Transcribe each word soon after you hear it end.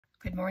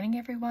Good morning,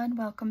 everyone.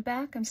 Welcome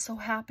back. I'm so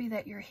happy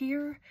that you're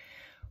here.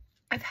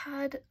 I've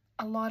had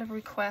a lot of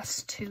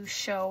requests to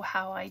show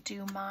how I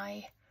do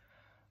my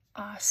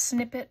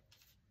snippet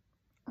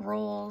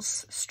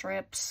rolls,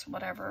 strips,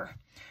 whatever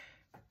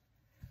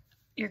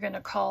you're going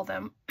to call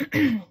them.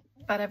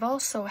 But I've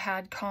also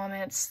had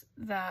comments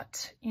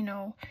that,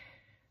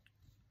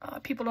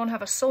 people don't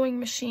have a sewing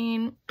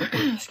machine.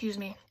 Excuse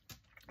me.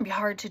 It'd be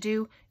hard to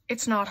do.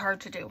 It's not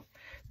hard to do.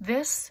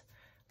 This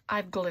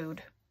I've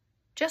glued.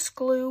 Just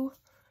glue.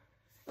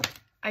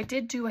 I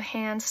did do a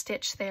hand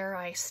stitch there.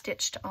 I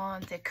stitched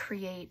on the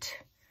Create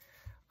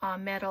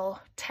metal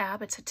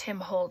tab. It's a Tim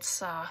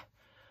Holtz, what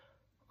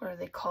are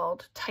they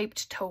called?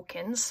 Typed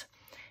tokens.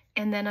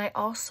 And then I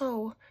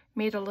also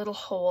made a little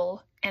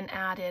hole and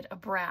added a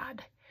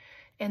brad.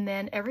 And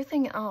then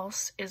everything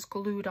else is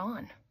glued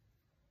on.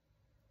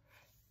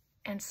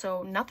 And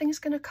so nothing's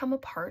going to come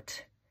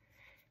apart.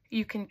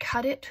 You can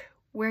cut it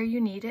where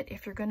you need it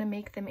if you're going to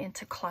make them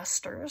into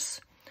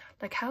clusters.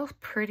 Like, how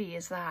pretty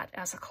is that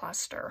as a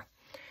cluster?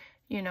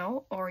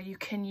 Or you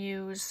can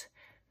use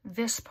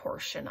this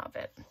portion of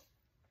it,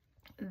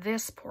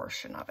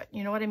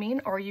 you know what I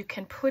mean? Or you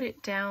can put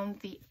it down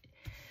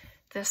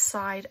this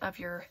side of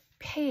your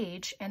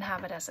page and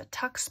have it as a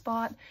tuck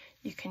spot.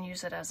 You can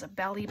use it as a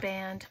belly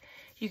band.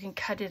 You can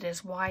cut it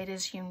as wide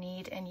as you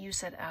need and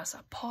use it as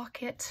a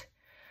pocket.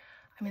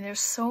 I mean, there's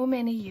so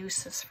many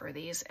uses for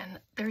these, and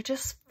they're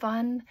just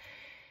fun.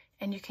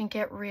 And you can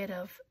get rid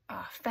of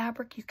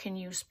fabric. You can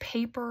use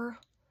paper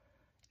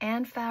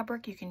and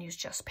fabric. You can use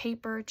just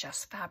paper,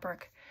 just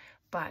fabric.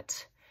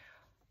 But,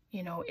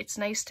 it's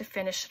nice to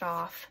finish it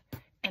off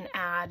and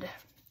add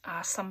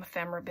some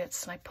ephemera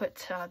bits. And I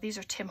put, these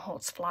are Tim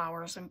Holtz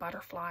flowers and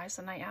butterflies,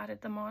 and I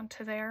added them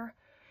onto there.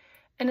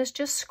 And it's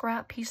just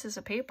scrap pieces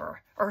of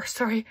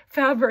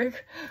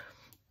fabric.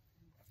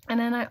 And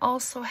then I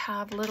also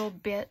have little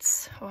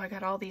bits. Oh, I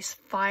got all these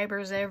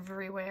fibers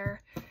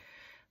everywhere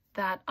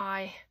that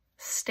I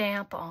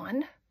stamp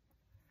on.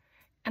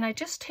 And I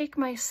just take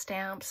my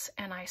stamps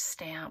and I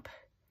stamp.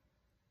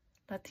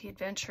 Let the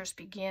adventures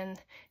begin.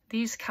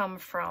 These come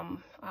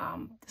from,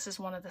 this is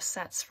one of the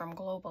sets from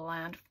Global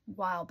Land a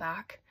while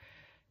back.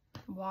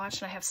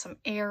 Watch, and I have some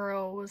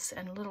arrows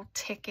and little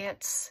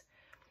tickets.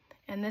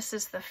 And this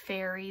is the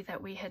fairy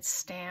that we had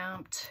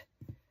stamped.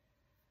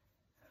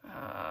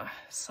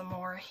 Some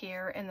more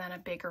here, and then a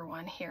bigger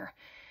one here.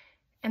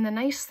 And the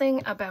nice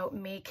thing about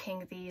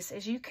making these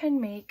is you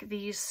can make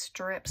these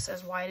strips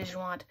as wide as you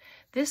want.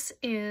 This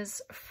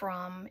is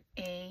from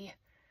a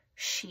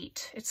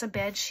sheet. It's a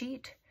bed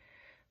sheet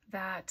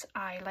that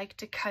I like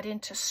to cut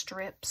into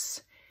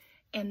strips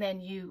and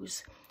then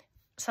use.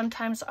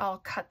 Sometimes I'll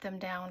cut them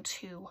down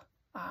to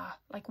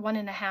like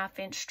 1.5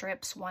 inch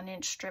strips, 1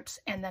 inch strips,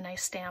 and then I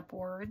stamp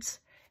words,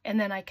 and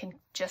then I can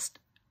just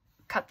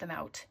cut them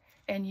out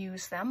and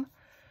use them.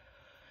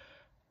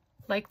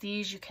 Like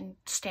these, you can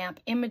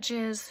stamp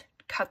images,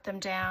 cut them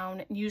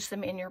down, and use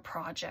them in your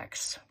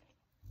projects.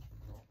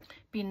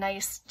 Be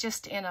nice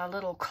just in a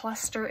little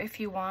cluster if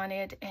you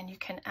wanted, and you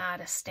can add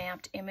a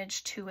stamped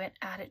image to it,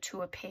 add it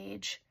to a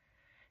page,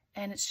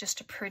 and it's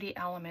just a pretty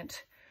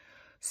element.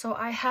 So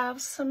I have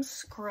some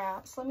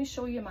scraps. Let me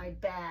show you my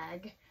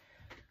bag,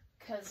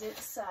 because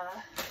it's,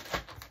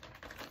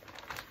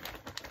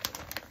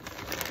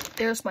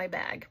 there's my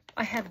bag.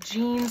 I have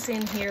jeans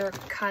in here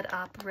cut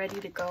up, ready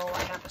to go.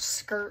 I have a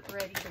skirt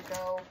ready to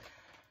go.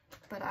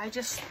 But I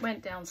just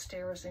went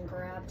downstairs and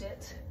grabbed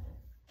it.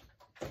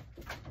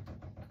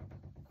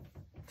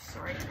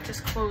 Sorry,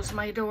 just closed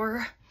my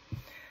door.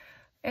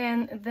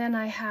 And then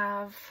I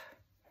have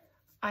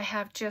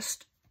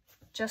just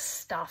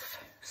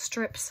stuff,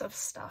 strips of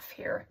stuff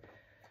here.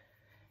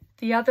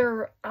 The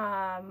other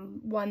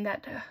one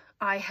that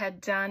I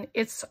had done,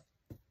 it's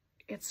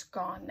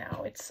gone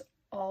now. It's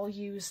all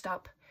used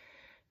up.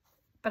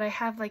 But I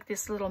have like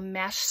this little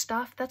mesh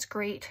stuff that's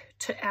great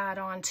to add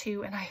on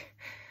to. And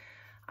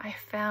I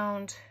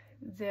found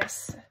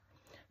this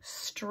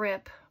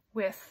strip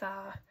with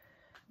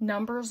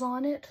numbers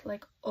on it.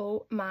 Like,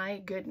 oh my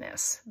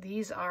goodness,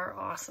 these are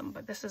awesome.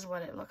 But this is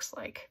what it looks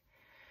like.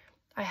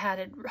 I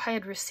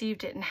had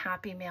received it in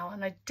Happy Mail,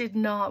 and I did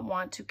not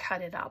want to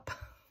cut it up,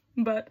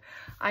 but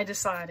I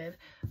decided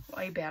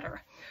I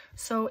better.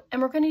 So,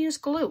 and we're going to use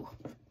glue.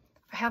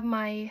 I have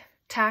my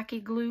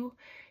tacky glue.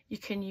 You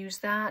can use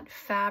that,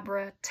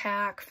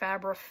 Fabri-Tac,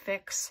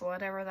 Fabri-Fix,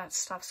 whatever that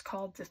stuff's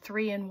called, the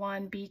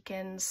 3-in-1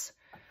 beacons,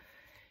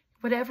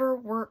 whatever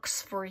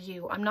works for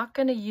you. I'm not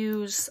going to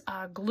use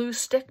glue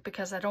stick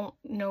because I don't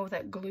know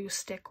that glue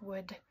stick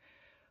would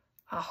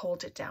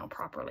hold it down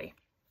properly.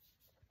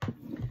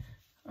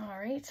 All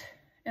right,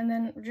 and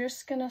then we're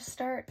just going to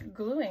start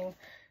gluing.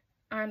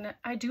 And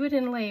I do it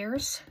in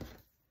layers.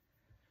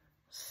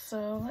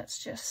 So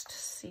let's just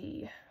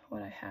see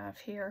what I have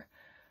here.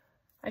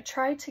 I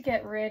tried to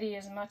get ready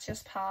as much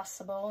as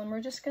possible, and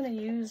we're just going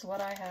to use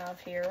what I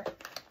have here.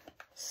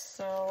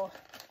 So,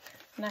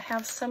 and I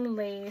have some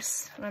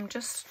lace, and I'm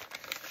just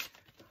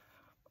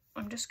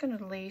going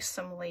to lay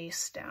some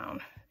lace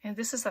down. And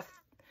this is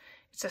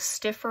it's a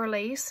stiffer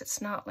lace.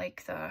 It's not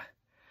like the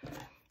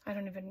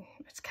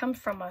It's come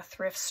from a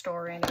thrift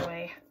store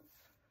anyway.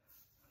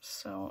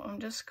 So I'm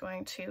just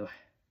going to,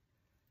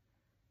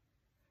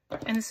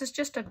 and this is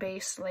just a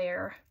base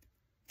layer,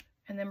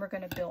 and then we're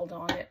going to build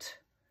on it.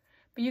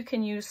 But you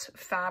can use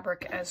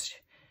fabric as,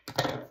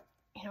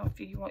 you know, if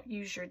you want,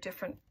 use your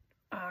different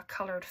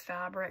colored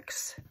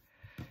fabrics.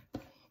 I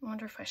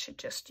wonder if I should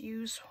just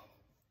use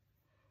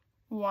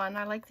one.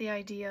 I like the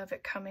idea of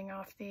it coming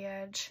off the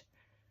edge.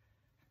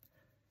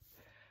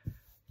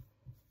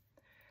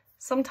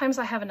 Sometimes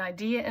I have an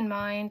idea in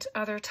mind,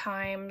 other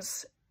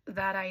times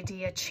that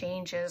idea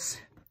changes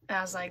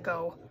as I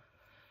go.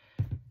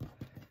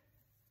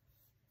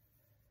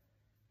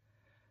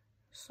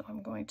 So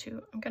I'm going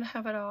to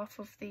have it off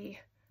of the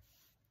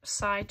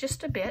side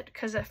just a bit,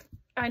 because if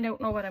I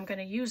don't know what I'm going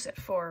to use it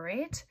for,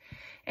 right?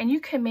 And you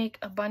can make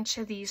a bunch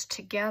of these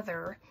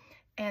together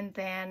and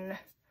then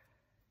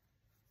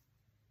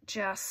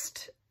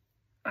just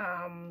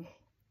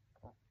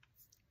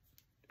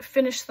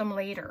finish them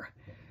later.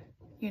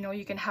 You know,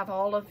 you can have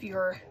all of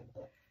your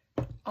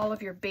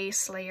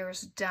base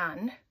layers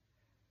done,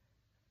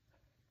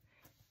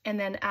 and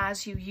then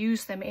as you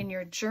use them in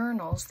your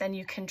journals, then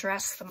you can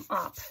dress them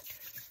up.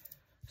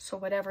 So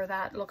whatever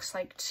that looks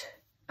like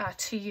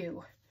to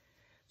you.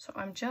 So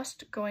I'm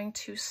just going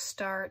to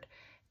start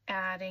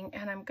adding,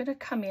 and I'm going to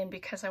come in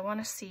because I want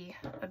to see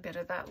a bit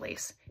of that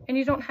lace. And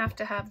you don't have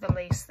to have the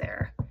lace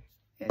there.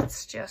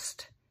 It's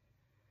just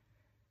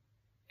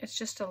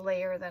a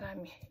layer that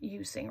I'm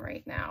using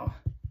right now.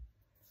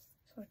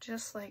 So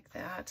just like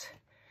that.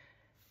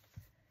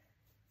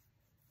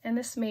 And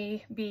this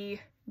may be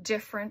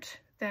different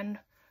than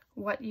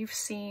what you've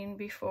seen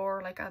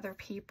before, like other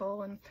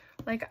people. And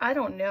like, I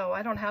don't know,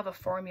 I don't have a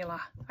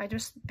formula. I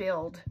just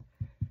build.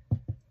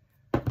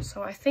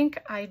 So I think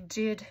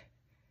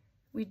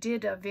we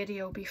did a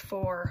video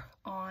before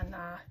on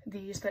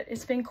these, but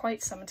it's been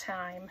quite some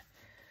time.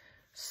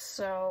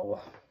 So,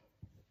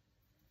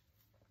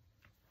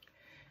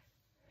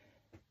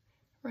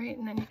 right,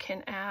 and then you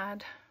can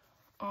add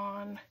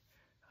on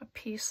a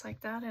piece like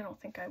that. I don't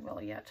think I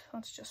will yet.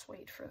 Let's just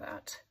wait for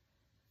that.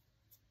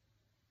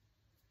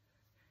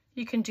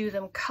 You can do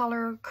them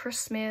color,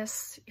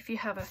 Christmas. If you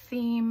have a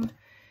theme,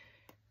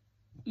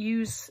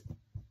 use,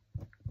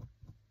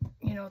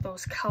 you know,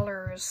 those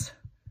colors,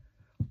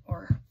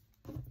 or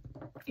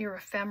your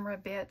ephemera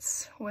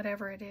bits,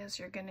 whatever it is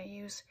you're going to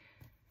use.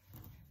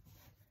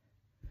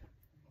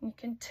 You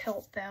can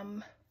tilt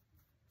them.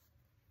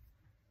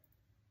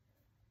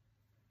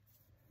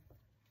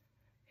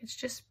 It's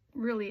just,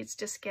 really, it's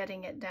just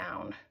getting it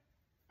down.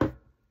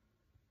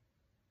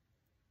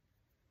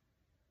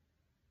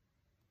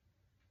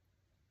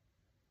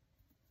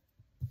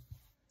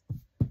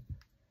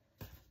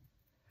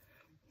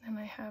 And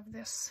I have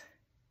this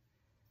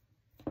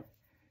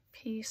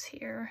piece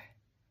here.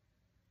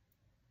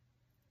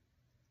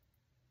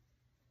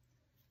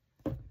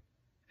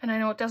 And I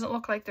know it doesn't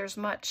look like there's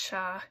much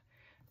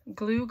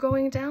glue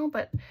going down,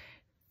 but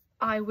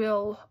I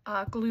will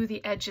glue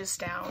the edges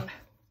down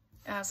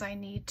as I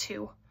need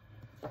to.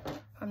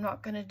 I'm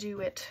not going to do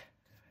it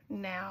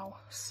now,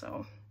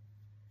 so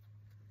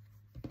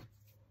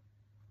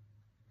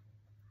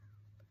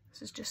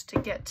this is just to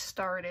get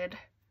started.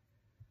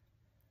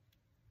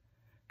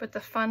 But the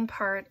fun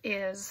part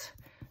is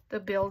the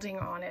building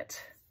on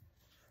it,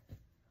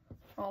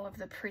 all of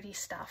the pretty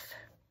stuff.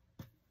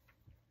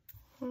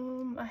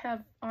 I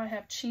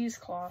have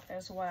cheesecloth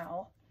as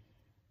well,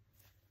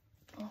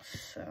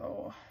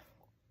 so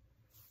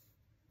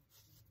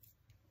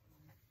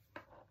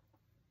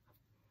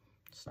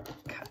just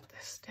cut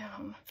this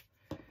down.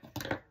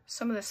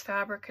 Some of this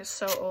fabric is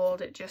so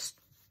old it just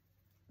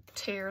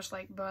tears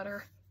like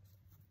butter.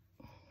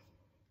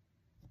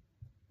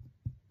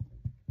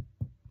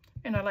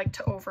 And I like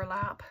to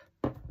overlap.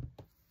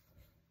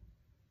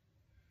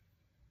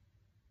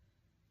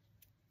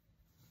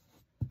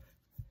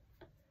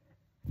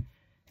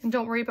 And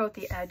don't worry about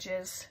the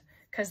edges,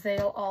 because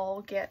they'll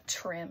all get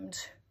trimmed.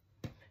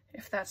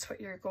 If that's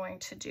what you're going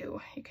to do,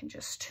 you can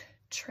just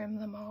trim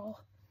them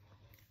all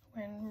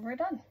when we're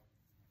done.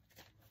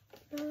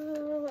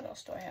 What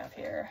else do I have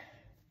here?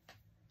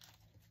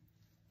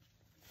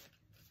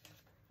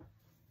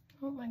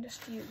 Oh, I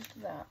just used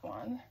that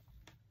one.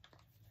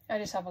 I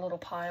just have a little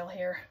pile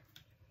here.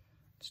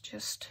 It's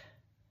just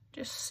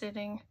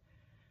sitting.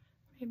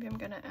 Maybe I'm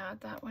gonna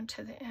add that one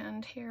to the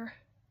end here.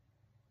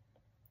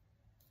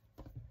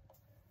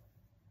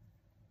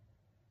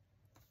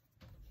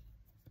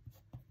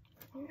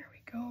 There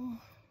we go.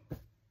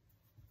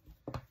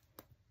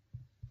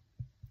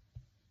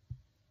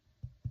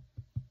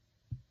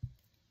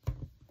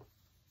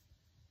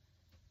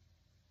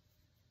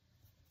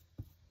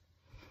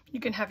 You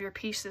can have your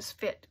pieces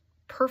fit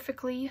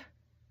perfectly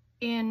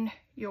in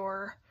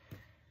your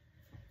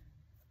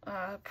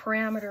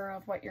parameter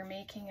of what you're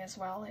making as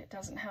well. It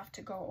doesn't have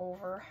to go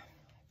over.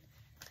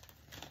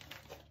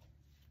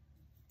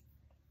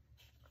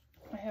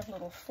 I have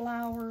little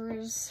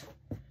flowers,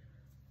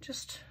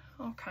 just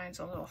all kinds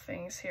of little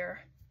things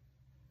here.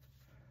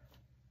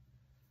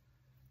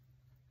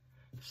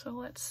 So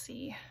let's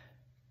see.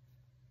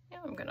 Yeah,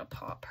 I'm gonna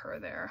pop her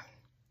there.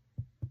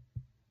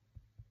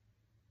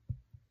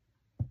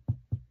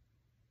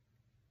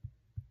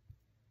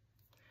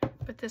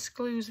 But this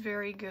glue is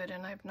very good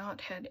and I've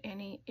not had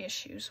any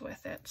issues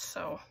with it,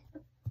 so.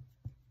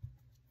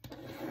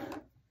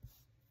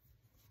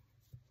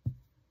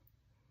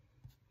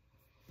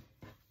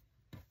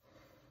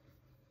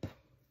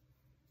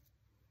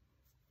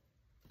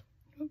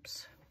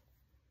 Oops.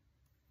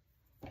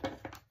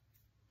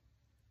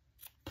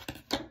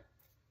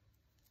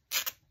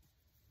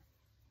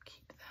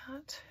 Keep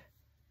that.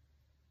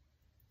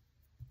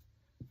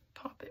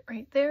 Pop it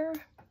right there.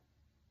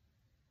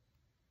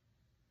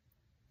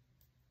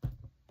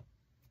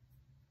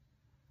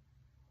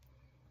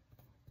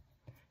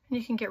 And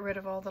you can get rid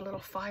of all the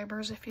little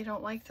fibers if you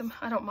don't like them.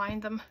 I don't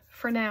mind them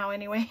for now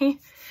anyway.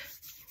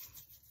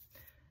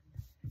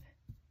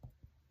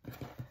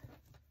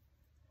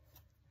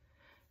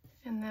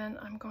 And then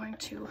I'm going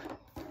to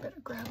better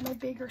grab my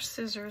bigger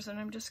scissors and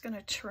I'm just going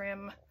to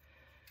trim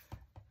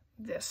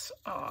this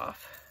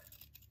off.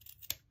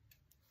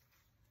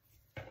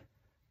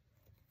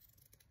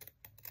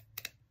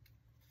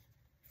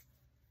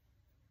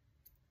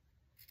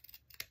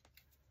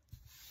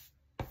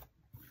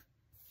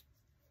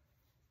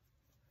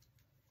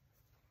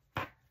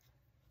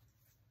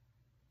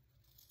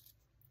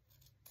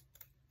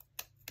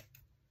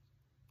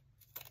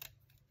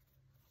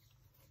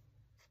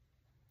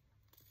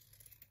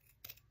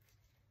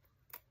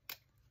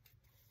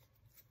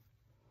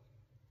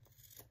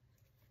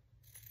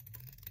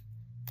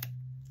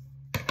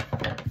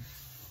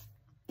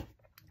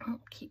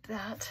 Keep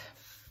that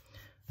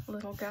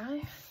little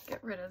guy,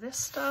 get rid of this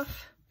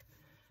stuff.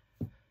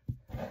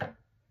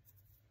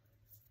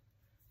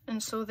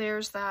 And so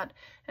there's that.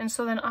 And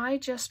so then I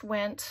just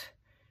went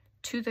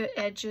to the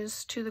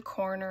edges, to the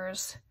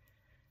corners,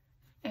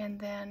 and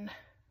then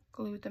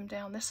glued them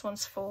down. This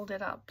one's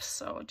folded up,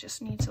 so it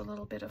just needs a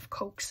little bit of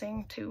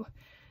coaxing to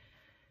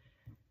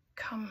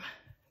come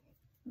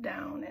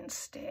down and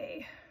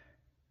stay.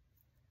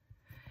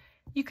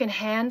 You can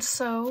hand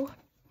sew.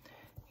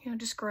 You know,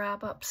 just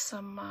grab up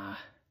some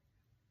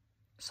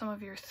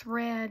of your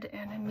thread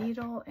and a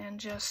needle and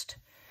just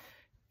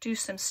do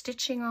some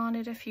stitching on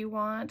it if you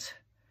want.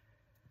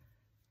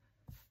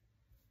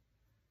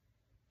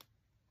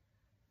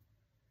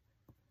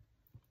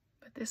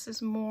 But this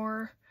is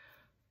more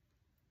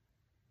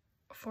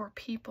for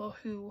people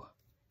who,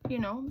 you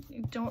know,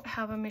 don't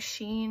have a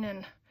machine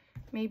and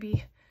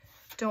maybe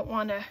don't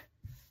want to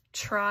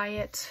try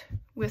it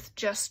with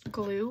just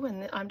glue.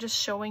 And I'm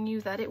just showing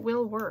you that it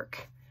will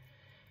work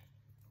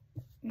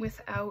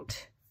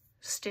without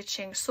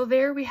stitching. So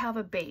there we have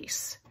a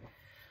base.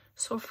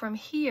 So from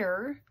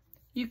here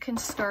you can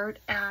start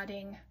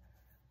adding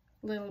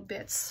little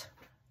bits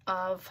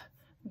of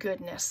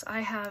goodness. I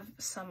have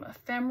some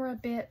ephemera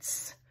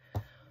bits,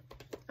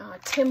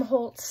 Tim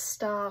Holtz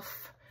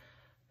stuff,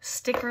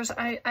 stickers.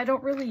 I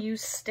don't really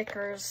use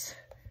stickers,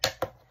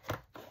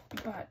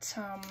 but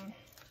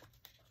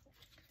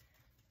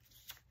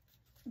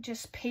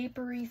just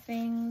papery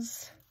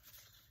things.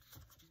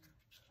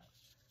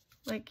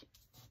 Like,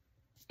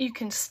 you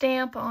can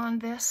stamp on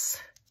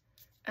this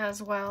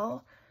as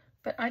well,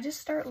 but I just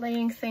start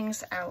laying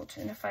things out,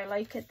 and if I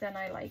like it, then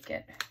I like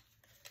it,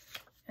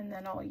 and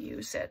then I'll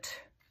use it.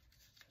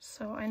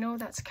 So I know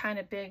that's kind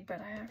of big, but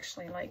I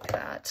actually like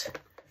that.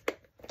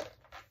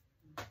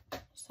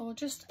 So I'll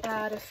just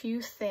add a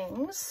few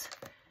things.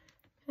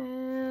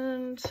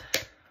 And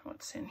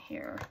what's in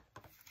here?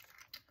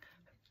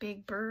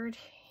 Big bird,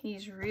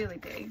 he's really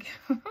big.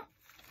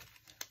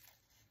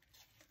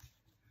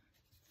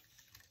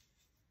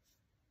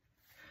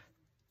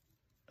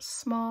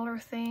 Smaller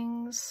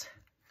things.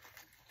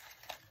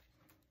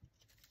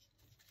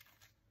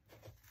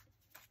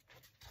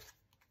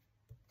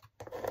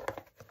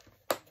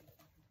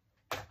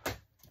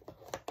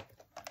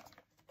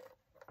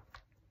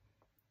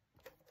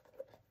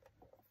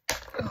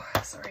 Oh,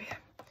 sorry,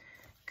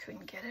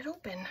 couldn't get it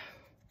open.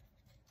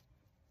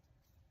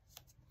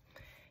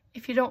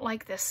 If you don't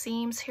like the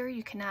seams here,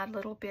 you can add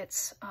little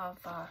bits of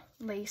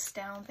lace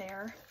down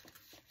there.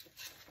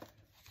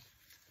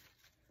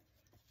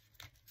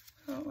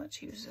 Oh,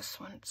 let's use this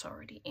one, it's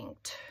already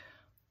inked.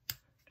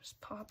 Just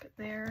pop it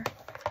there.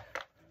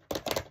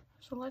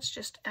 So let's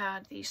just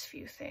add these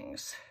few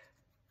things.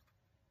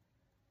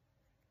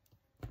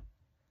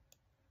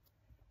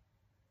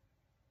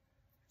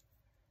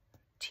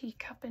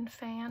 Teacup and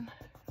fan,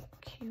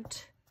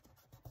 cute.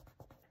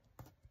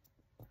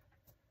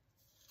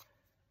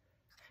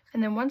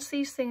 And then once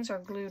these things are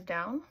glued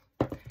down,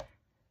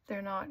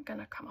 they're not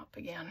gonna come up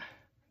again.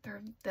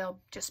 They'll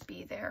just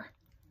be there.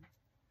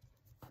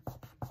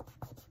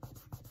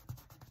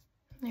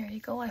 There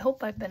you go. I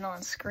hope I've been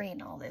on screen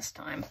all this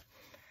time.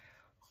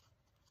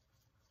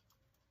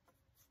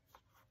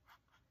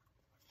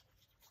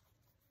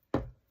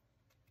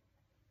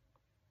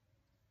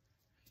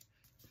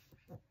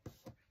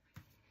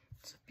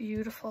 It's a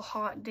beautiful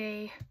hot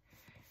day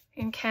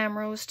in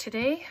Camrose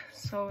today,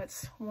 so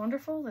it's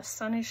wonderful. The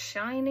sun is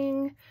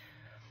shining.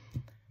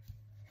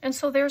 And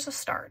so there's a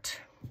start.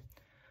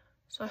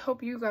 So I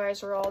hope you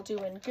guys are all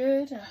doing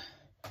good.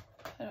 I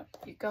don't know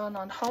if you've gone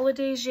on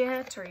holidays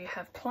yet or you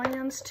have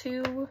plans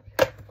to.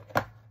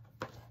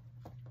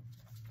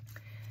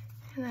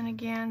 And then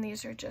again,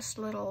 these are just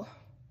little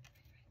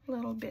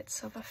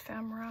bits of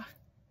ephemera.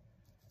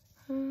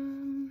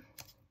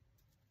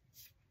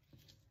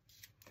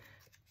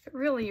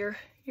 Really, you're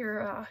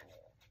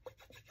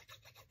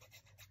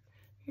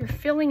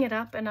filling it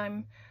up, and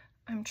I'm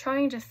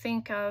trying to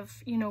think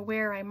of, you know,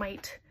 where I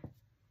might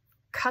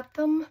cut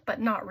them, but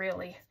not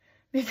really,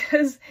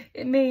 because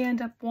it may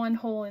end up one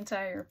whole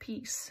entire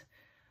piece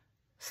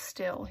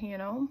still, you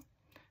know.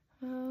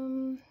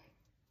 Nope,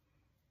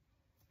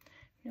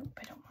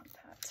 I don't want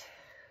that.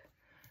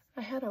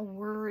 I had a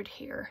word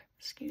here,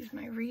 excuse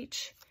my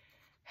reach.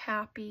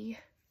 Happy.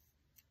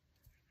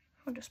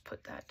 I'll just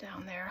put that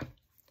down there.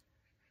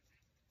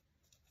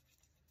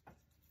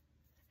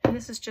 And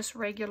this is just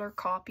regular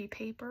copy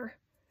paper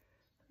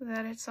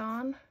that it's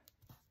on.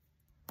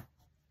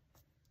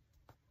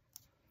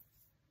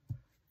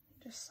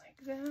 Just like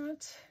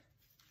that.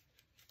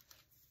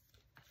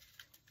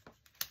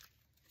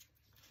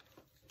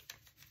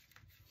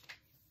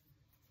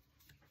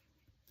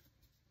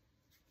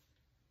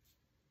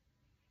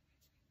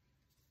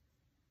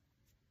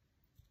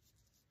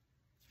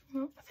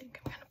 Oh, I think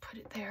I'm going to put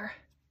it there.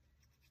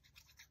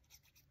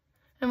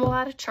 And we'll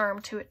add a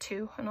charm to it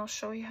too, and I'll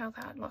show you how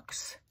that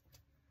looks.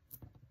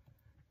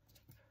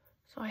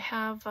 So I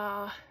have,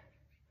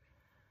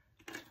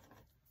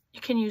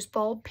 you can use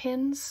bulb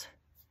pins.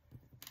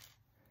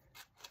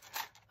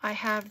 I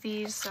have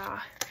these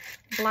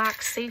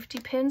black safety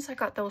pins. I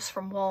got those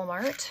from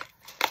Walmart.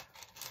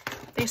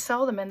 They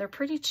sell them and they're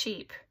pretty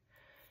cheap.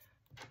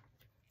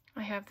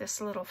 I have this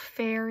little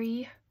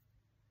fairy.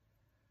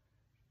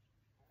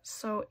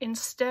 So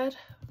instead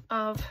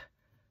of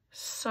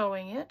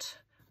sewing it,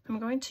 I'm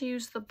going to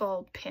use the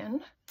bulb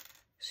pin.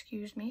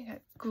 Excuse me,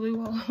 got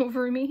glue all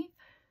over me.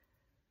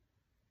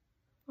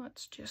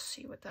 Let's just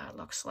see what that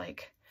looks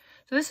like.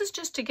 So this is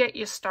just to get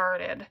you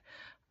started.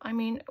 I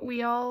mean,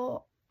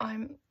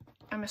 I'm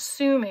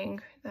assuming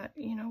that,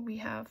 you know, we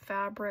have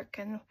fabric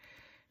and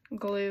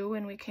glue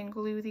and we can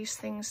glue these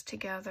things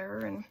together.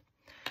 And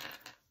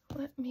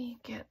let me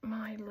get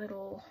my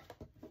little,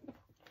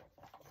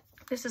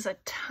 this is a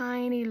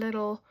tiny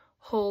little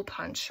hole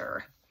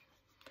puncher.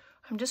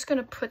 I'm just going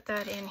to put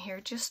that in here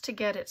just to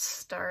get it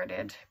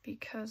started,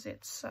 because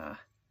it's,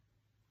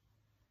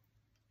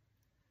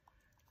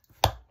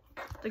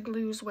 the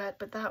glue's wet,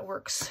 but that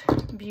works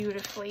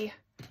beautifully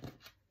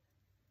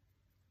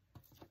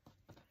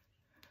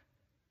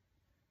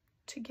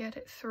to get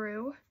it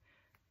through.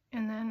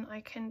 And then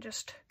I can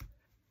just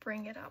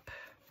bring it up.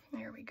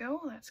 There we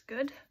go, that's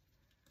good.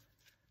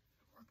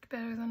 Worked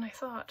better than I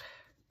thought,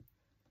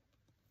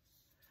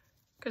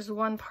 because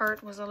one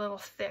part was a little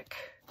thick.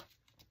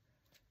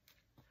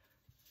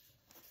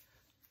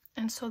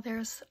 And so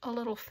there's a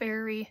little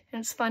fairy, and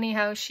it's funny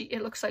how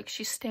it looks like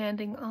she's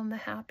standing on the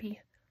happy.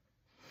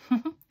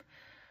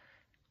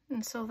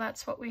 And so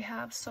that's what we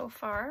have so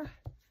far.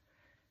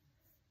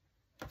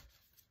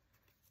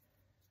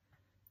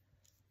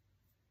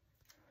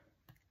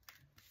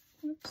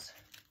 Oops.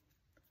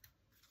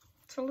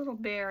 It's a little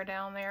bare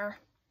down there,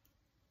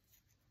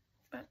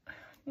 but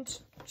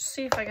let's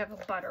see if I have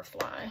a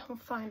butterfly. I'll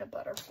find a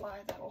butterfly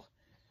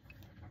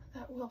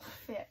that will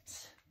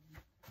fit.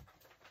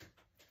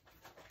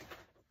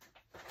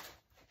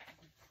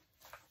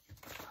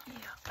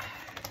 Yeah.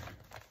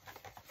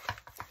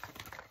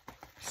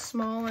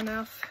 Small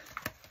enough.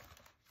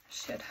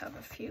 Should have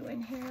a few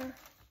in here.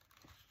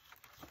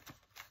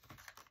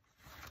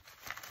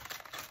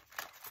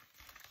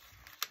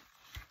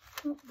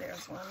 Oh,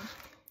 there's one.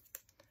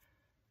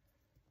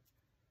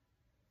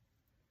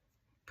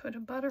 Put a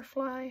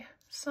butterfly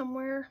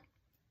somewhere.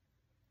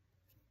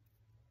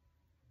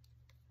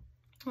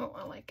 Oh,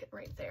 I like it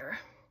right there.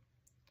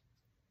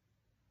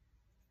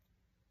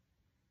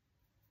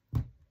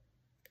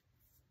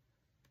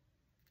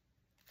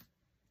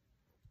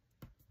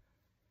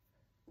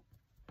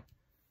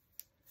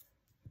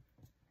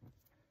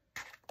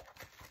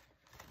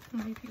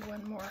 Maybe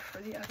one more for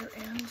the other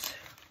end.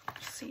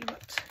 See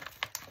what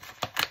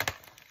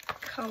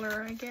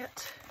color I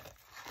get.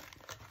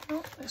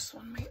 Oh, this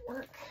one might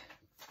work.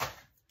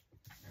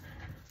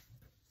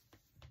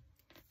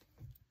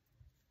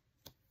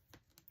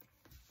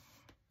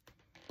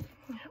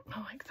 Yeah,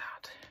 I like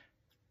that.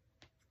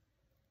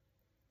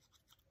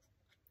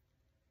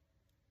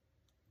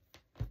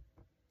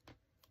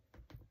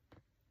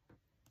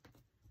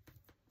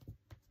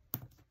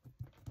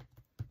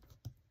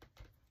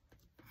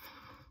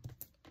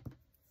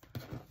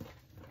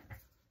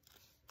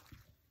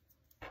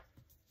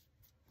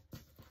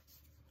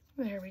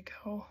 There we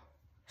go.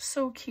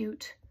 So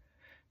cute.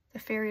 The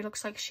fairy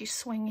looks like she's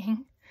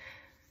swinging.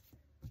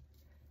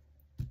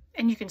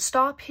 And you can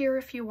stop here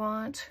if you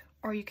want,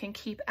 or you can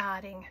keep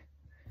adding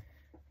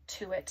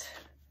to it.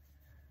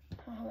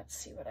 Oh, let's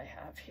see what I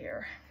have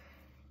here.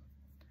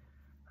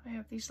 I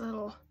have these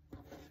little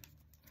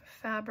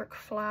fabric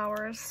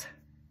flowers.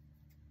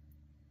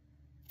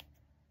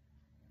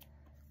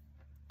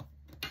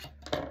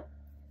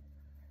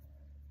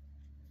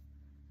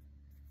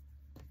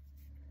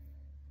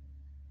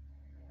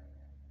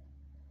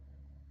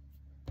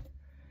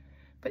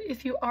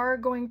 if you are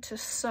going to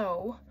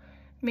sew,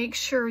 make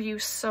sure you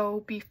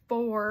sew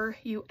before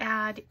you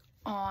add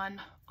on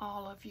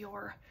all of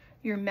your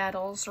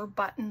metals or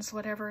buttons,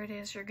 whatever it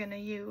is you're going to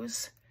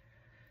use.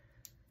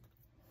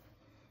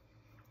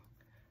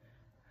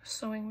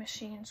 Sewing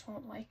machines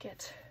won't like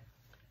it.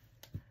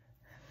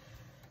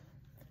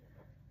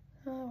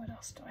 Oh, what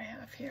else do I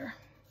have here?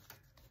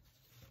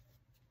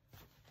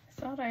 I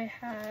thought I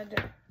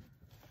had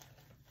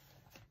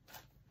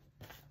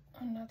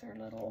another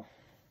little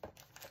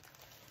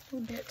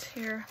bit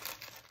here.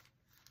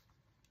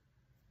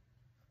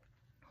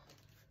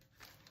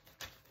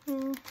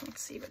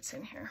 Let's see what's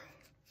in here.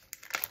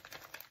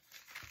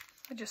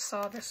 I just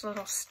saw this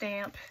little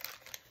stamp.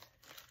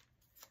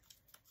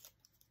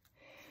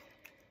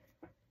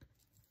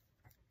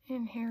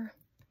 In here.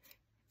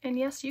 And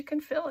yes, you can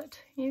fill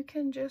it. You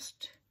can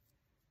just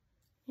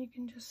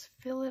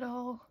fill it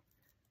all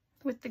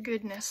with the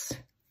goodness.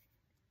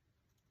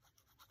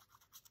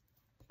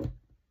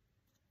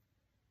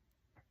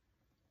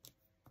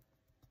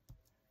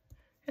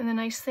 And the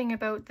nice thing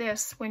about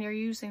this, when you're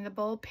using the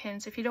bulb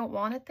pins, if you don't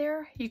want it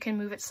there, you can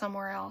move it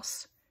somewhere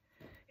else.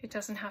 It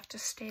doesn't have to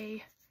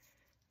stay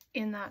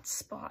in that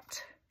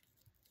spot.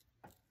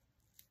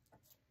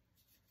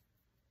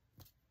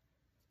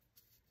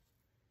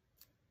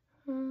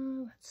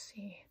 Let's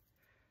see,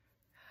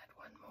 add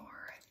one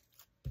more.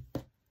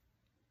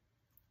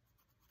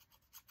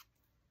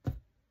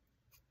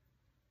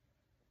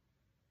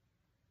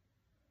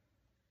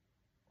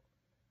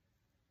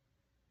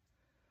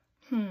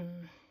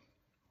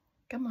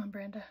 Come on,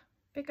 Brenda,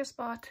 pick a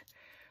spot.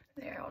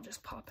 There, I'll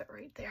just pop it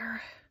right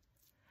there.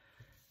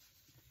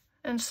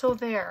 And so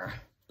there.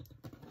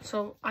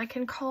 So I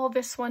can call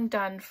this one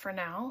done for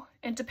now.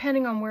 And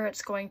depending on where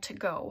it's going to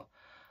go,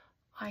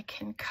 I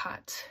can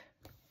cut.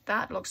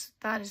 That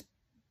is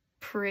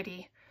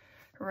pretty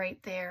right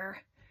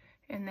there.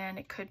 And then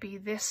it could be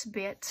this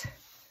bit,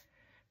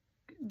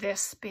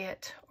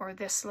 or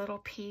this little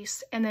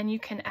piece. And then you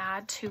can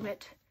add to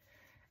it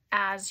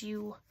as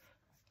you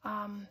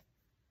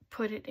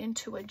put it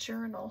into a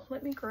journal.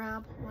 Let me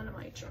grab one of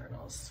my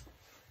journals.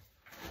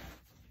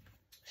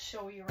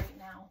 Show you right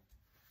now.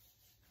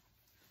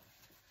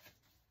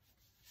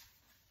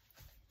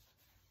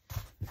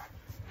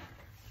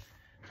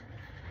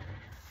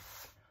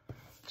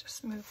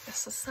 Just move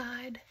this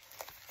aside.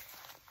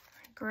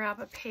 Grab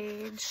a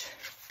page.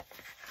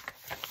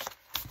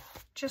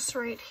 Just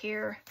right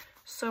here.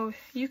 So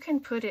you can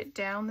put it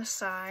down the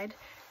side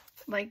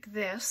like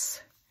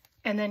this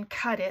and then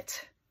cut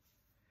it.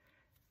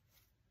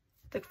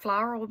 The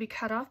flower will be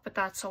cut off, but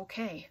that's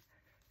okay,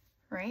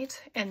 right?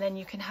 And then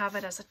you can have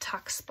it as a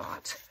tuck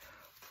spot,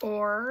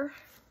 or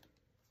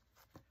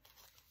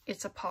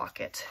it's a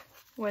pocket,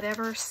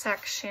 whatever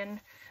section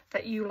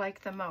that you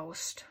like the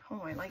most.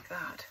 Oh, I like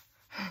that.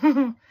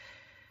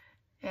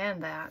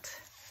 And that.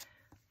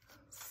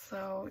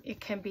 So it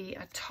can be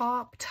a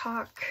top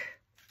tuck.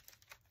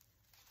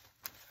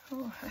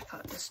 Oh, I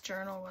thought this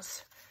journal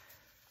was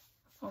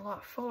a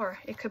lot fuller.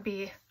 It could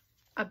be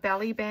a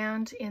belly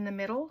band in the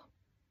middle.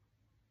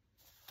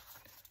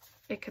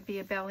 It could be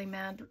a belly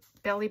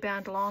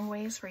band long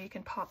ways where you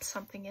can pop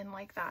something in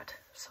like that.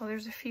 So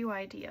there's a few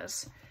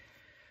ideas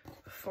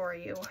for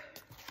you.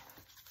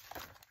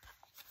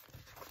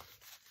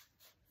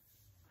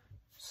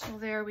 So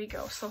there we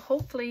go. So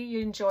hopefully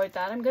you enjoyed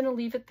that. I'm going to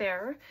leave it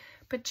there,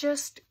 but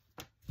just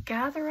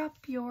gather up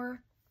your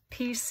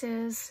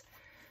pieces,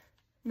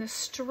 the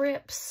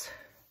strips,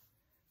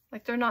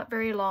 like they're not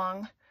very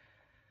long,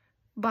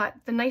 but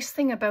the nice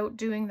thing about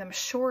doing them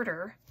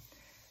shorter,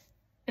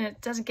 and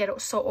it doesn't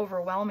get so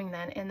overwhelming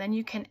then, and then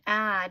you can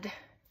add,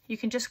 you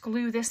can just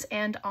glue this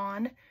end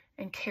on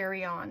and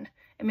carry on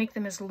and make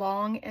them as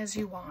long as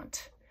you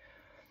want.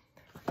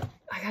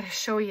 I got to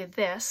show you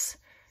this.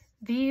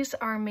 These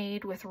are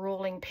made with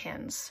rolling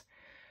pins.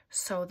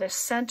 So the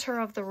center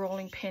of the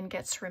rolling pin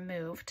gets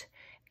removed,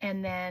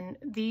 and then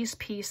these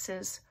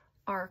pieces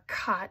are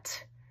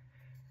cut,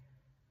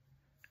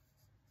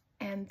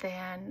 and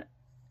then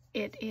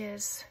it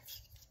is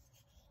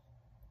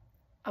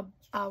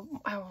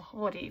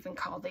what do you even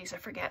call these? I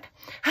forget.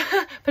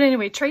 But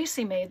anyway,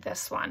 Tracy made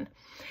this one.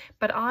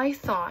 But I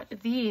thought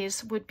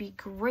these would be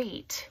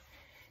great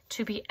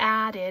to be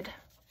added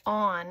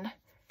on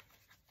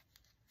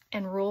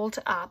and rolled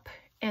up.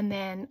 And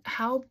then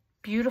how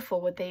beautiful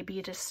would they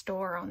be to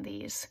store on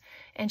these?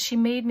 And she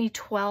made me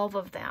 12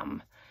 of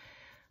them.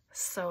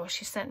 So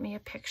she sent me a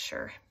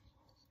picture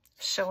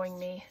showing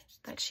me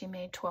that she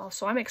made 12.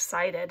 So I'm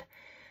excited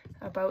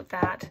about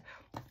that.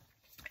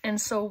 And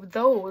so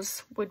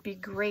those would be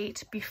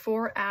great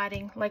before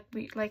adding,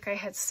 like I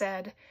had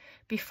said,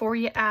 before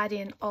you add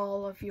in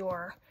all of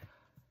your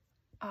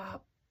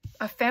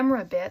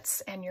ephemera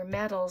bits and your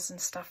metals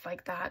and stuff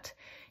like that.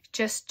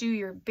 Just do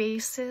your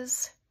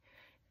bases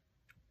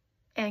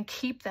and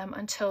keep them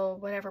until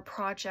whatever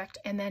project,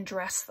 and then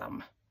dress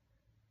them.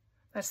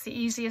 That's the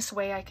easiest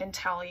way I can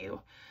tell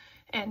you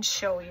and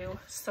show you.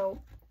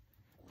 So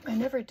I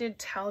never did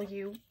tell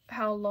you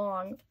how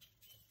long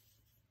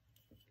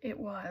it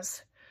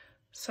was.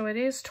 So it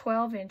is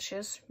 12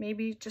 inches,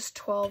 maybe just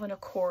 12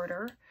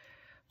 1/4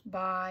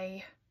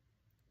 by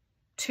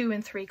 2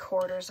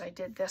 3/4. I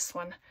did this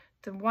one.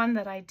 The one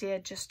that I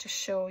did just to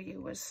show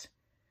you was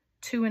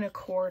 2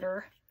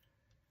 1/4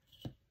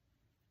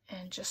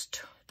 and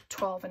just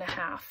 12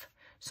 1/2.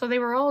 So they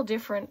were all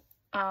different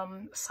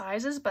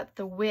sizes, but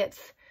the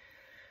width.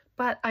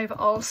 But I'm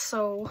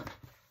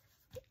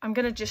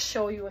going to just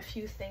show you a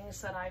few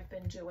things that I've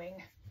been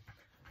doing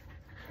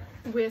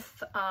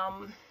with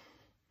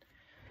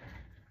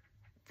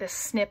the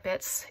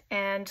snippets.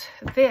 And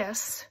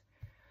this,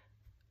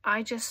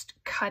 I just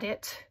cut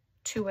it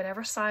to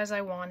whatever size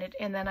I wanted,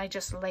 and then I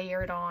just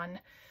layered on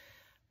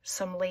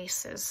some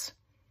laces.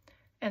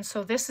 And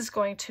so this is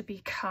going to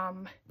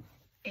become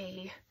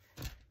a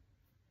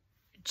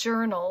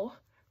journal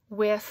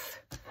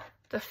with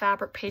the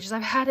fabric pages.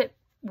 I've had it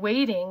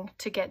waiting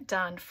to get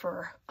done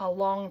for a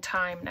long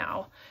time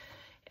now,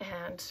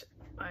 and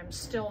I'm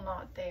still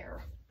not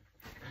there.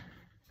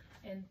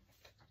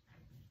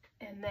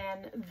 And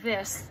then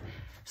this,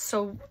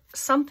 so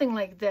something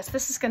like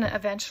this is going to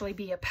eventually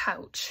be a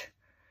pouch,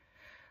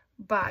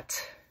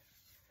 but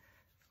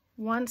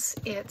once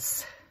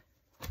it's,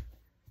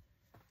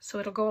 so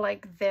it'll go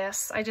like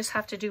this. I just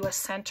have to do a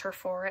center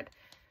for it,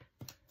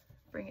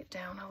 bring it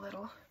down a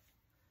little,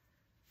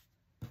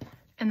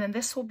 and then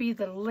this will be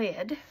the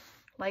lid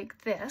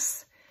like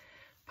this.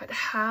 But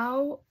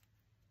how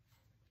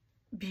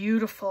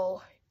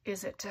beautiful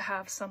is it to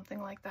have something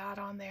like that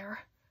on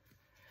there?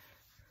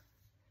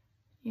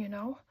 You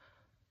know,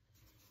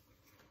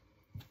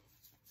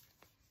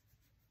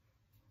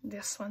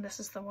 this one, this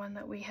is the one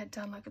that we had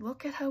done. Like,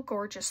 look at how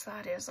gorgeous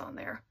that is on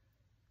there.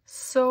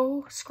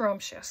 So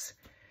scrumptious.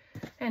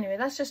 Anyway,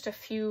 that's just a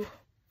few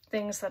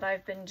things that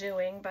I've been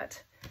doing,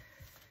 but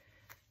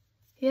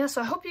yeah,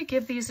 so I hope you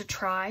give these a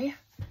try.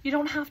 You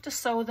don't have to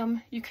sew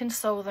them. You can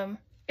sew them.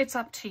 It's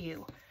up to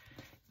you.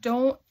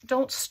 Don't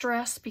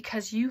stress,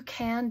 because you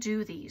can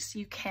do these.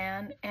 You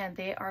can, and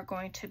they are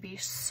going to be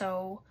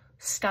so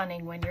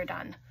stunning when you're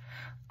done.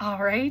 All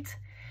right.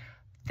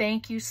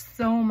 Thank you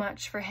so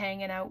much for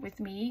hanging out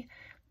with me.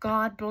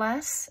 God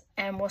bless,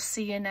 and we'll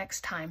see you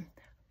next time.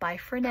 Bye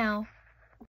for now.